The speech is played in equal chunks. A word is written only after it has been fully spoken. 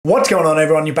What's going on,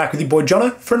 everyone? You're back with your boy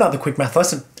Jono for another quick math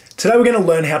lesson. Today we're going to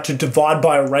learn how to divide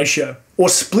by a ratio or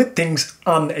split things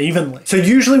unevenly. So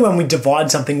usually when we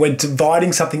divide something, we're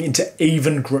dividing something into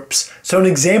even groups. So an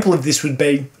example of this would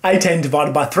be 18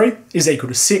 divided by 3 is equal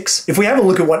to 6. If we have a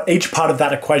look at what each part of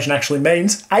that equation actually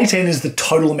means, 18 is the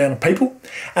total amount of people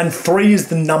and 3 is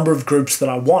the number of groups that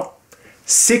I want.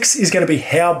 6 is going to be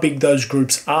how big those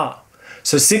groups are.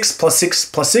 So 6 plus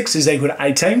 6 plus 6 is equal to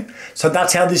 18. So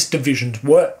that's how this division's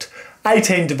worked.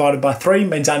 18 divided by 3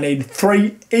 means I need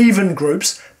 3 even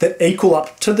groups that equal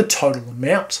up to the total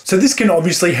amount. So this can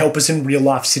obviously help us in real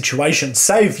life situations.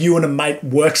 Say if you and a mate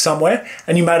work somewhere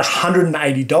and you made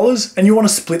 $180 and you want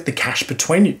to split the cash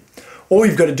between you. All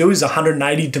you've got to do is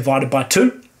 180 divided by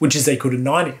 2, which is equal to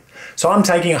 90. So I'm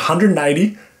taking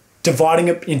 180, dividing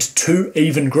it into 2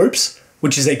 even groups,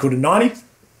 which is equal to 90.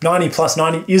 90 plus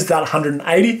 90 is that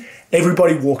 180.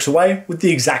 Everybody walks away with the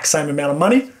exact same amount of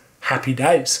money. Happy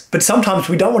days. But sometimes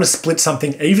we don't want to split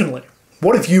something evenly.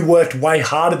 What if you worked way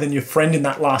harder than your friend in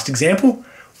that last example?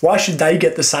 Why should they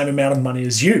get the same amount of money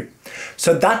as you?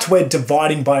 So that's where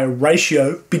dividing by a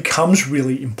ratio becomes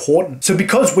really important. So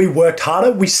because we worked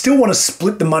harder, we still want to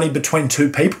split the money between 2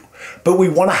 people, but we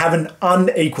want to have an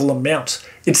unequal amount.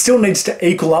 It still needs to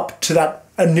equal up to that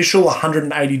initial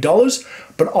 $180,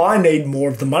 but I need more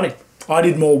of the money. I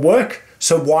did more work,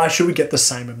 so why should we get the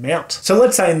same amount? So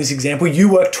let's say in this example,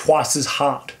 you work twice as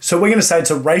hard. So we're gonna say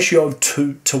it's a ratio of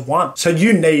 2 to 1. So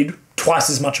you need twice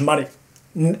as much money.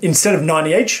 Instead of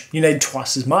 90 each, you need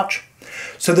twice as much.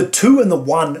 So the 2 and the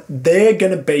 1, they're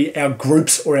gonna be our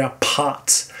groups or our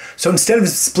parts. So instead of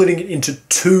splitting it into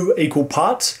 2 equal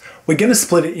parts, we're gonna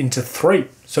split it into 3.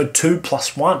 So 2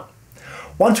 plus 1.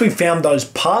 Once we've found those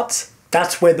parts,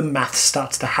 that's where the math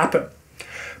starts to happen.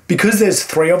 Because there's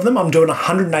 3 of them, I'm doing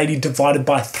 180 divided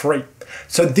by 3.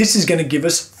 So this is going to give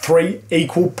us 3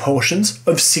 equal portions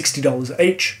of $60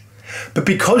 each. But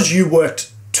because you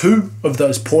worked 2 of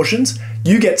those portions,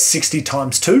 you get 60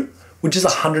 times 2, which is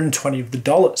 120 of the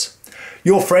dollars.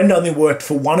 Your friend only worked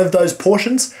for 1 of those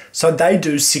portions, so they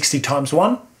do 60 times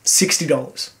 1,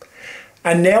 $60.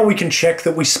 And now we can check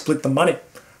that we split the money.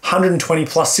 120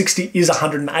 plus 60 is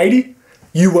 180.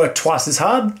 You work twice as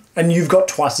hard and you've got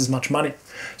twice as much money.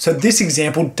 So this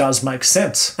example does make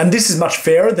sense. And this is much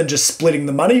fairer than just splitting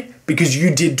the money because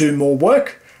you did do more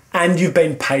work and you've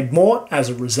been paid more as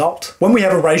a result. When we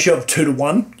have a ratio of 2 to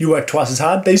 1, you work twice as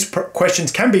hard, these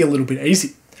questions can be a little bit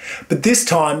easy. But this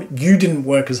time you didn't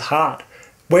work as hard.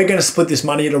 We're going to split this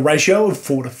money at a ratio of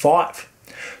 4 to 5.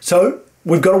 So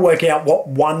we've got to work out what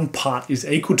one part is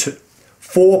equal to.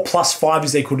 4 plus 5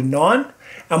 is equal to 9.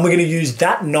 And we're going to use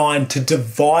that 9 to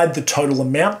divide the total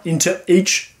amount into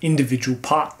each individual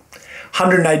part.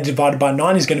 180 divided by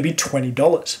 9 is going to be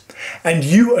 $20. And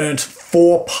you earned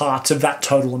 4 parts of that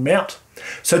total amount.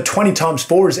 So 20 times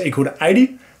 4 is equal to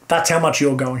 80. That's how much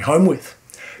you're going home with.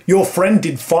 Your friend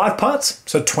did 5 parts,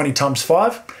 so 20 times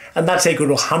 5, and that's equal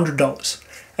to $100.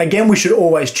 Again, we should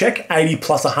always check 80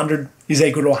 plus 100 is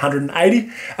equal to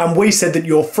 180. And we said that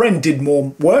your friend did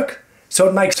more work. So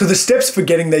the steps for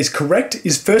getting these correct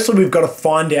is firstly, we've got to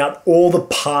find out all the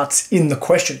parts in the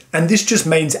question. And this just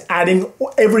means adding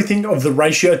everything of the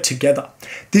ratio together.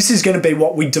 This is going to be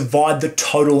what we divide the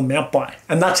total amount by.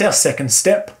 And that's our second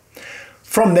step.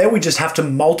 From there, we just have to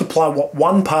multiply what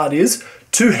one part is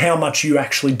to how much you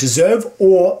actually deserve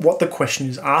or what the question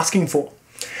is asking for.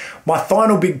 My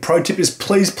final big pro tip is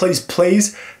please, please,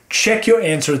 please check your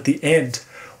answer at the end.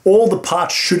 All the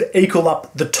parts should equal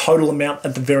up the total amount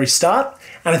at the very start.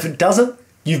 And if it doesn't,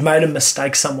 you've made a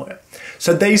mistake somewhere.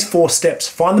 So these 4 steps,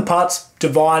 find the parts,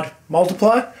 divide,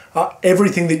 multiply, are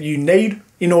everything that you need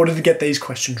in order to get these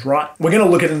questions right. We're going to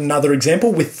look at another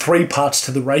example with 3 parts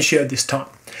to the ratio this time.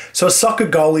 So a soccer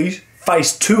goalie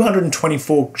faced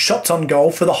 224 shots on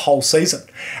goal for the whole season.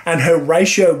 And her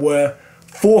ratio were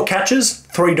 4 catches,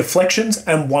 3 deflections,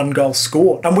 and 1 goal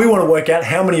scored. And we want to work out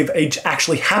how many of each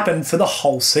actually happened for the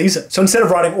whole season. So instead of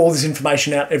writing all this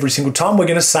information out every single time, we're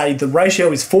going to say the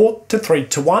ratio is 4 to 3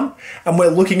 to 1, and we're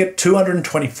looking at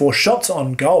 224 shots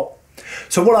on goal.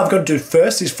 So what I've got to do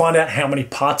first is find out how many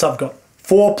parts I've got.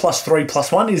 4 plus 3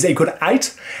 plus 1 is equal to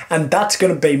 8, and that's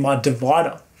going to be my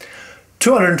divider.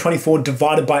 224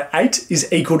 divided by 8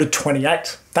 is equal to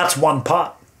 28. That's one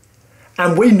part.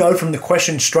 And we know from the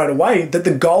question straight away that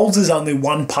the goals is only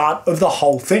one part of the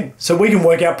whole thing. So we can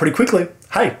work out pretty quickly,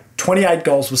 hey, 28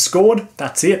 goals were scored,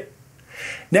 that's it.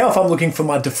 Now if I'm looking for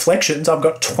my deflections, I've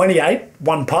got 28,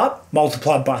 one part,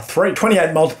 multiplied by 3.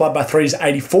 28 multiplied by 3 is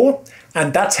 84,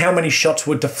 and that's how many shots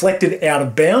were deflected out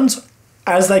of bounds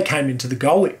as they came into the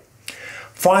goalie.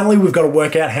 Finally, we've got to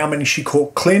work out how many she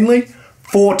caught cleanly.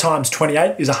 4 times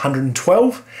 28 is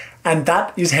 112, and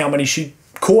that is how many she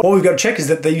caught. All we've got to check is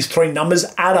that these three numbers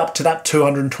add up to that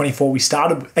 224 we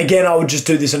started with. Again, I would just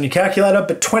do this on your calculator,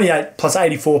 but 28 plus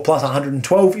 84 plus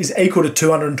 112 is equal to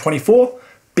 224.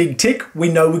 Big tick, we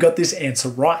know we got this answer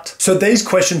right. So these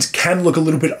questions can look a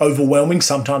little bit overwhelming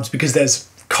sometimes because there's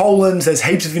colons, there's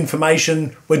heaps of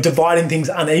information, we're dividing things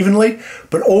unevenly,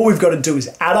 but all we've got to do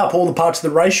is add up all the parts of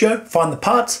the ratio, find the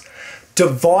parts,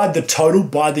 divide the total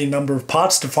by the number of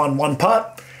parts to find one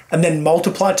part, and then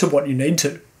multiply to what you need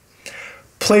to.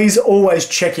 Please always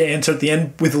check your answer at the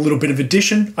end with a little bit of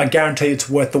addition. I guarantee it's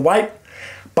worth the wait,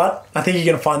 but I think you're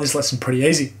going to find this lesson pretty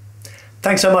easy.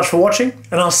 Thanks so much for watching,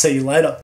 and I'll see you later.